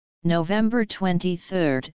November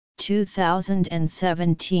 23,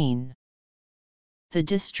 2017. The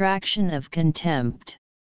Distraction of Contempt.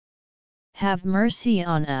 Have mercy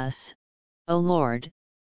on us, O Lord,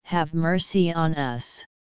 have mercy on us.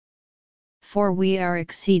 For we are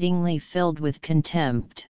exceedingly filled with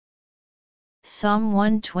contempt. Psalm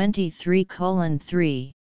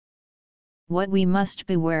 123:3. What we must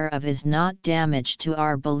beware of is not damage to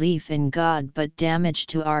our belief in God but damage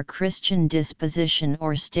to our Christian disposition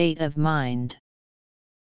or state of mind.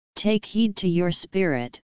 Take heed to your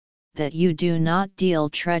spirit, that you do not deal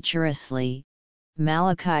treacherously.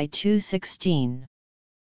 Malachi 2:16.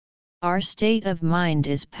 Our state of mind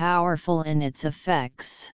is powerful in its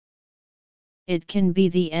effects. It can be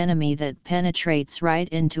the enemy that penetrates right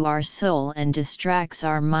into our soul and distracts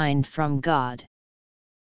our mind from God.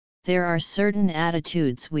 There are certain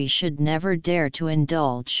attitudes we should never dare to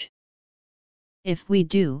indulge. If we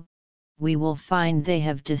do, we will find they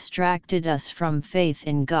have distracted us from faith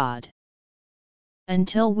in God.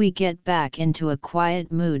 Until we get back into a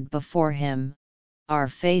quiet mood before Him, our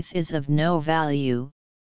faith is of no value,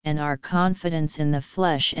 and our confidence in the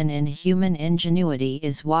flesh and in human ingenuity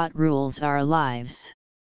is what rules our lives.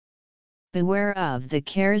 Beware of the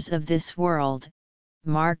cares of this world.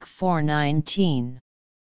 Mark 4:19.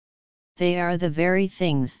 They are the very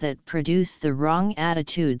things that produce the wrong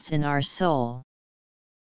attitudes in our soul.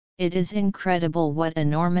 It is incredible what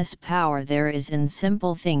enormous power there is in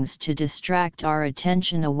simple things to distract our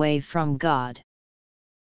attention away from God.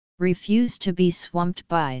 Refuse to be swamped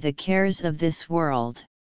by the cares of this world.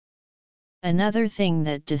 Another thing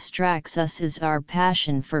that distracts us is our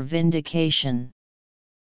passion for vindication.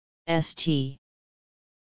 St.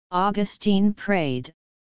 Augustine prayed,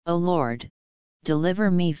 "O Lord, deliver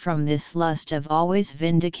me from this lust of always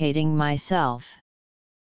vindicating myself."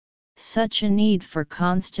 Such a need for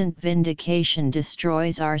constant vindication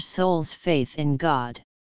destroys our soul's faith in God.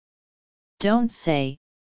 Don't say,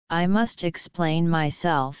 "I must explain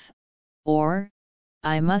myself," or,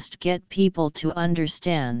 "I must get people to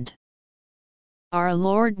understand." Our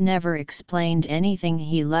Lord never explained anything.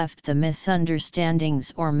 He left the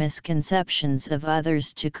misunderstandings or misconceptions of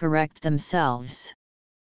others to correct themselves.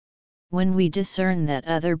 When we discern that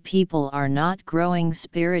other people are not growing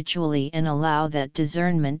spiritually and allow that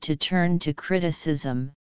discernment to turn to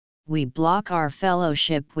criticism, we block our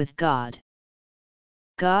fellowship with God.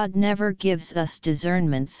 God never gives us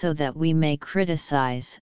discernment so that we may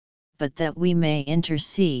criticize, but that we may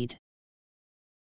intercede.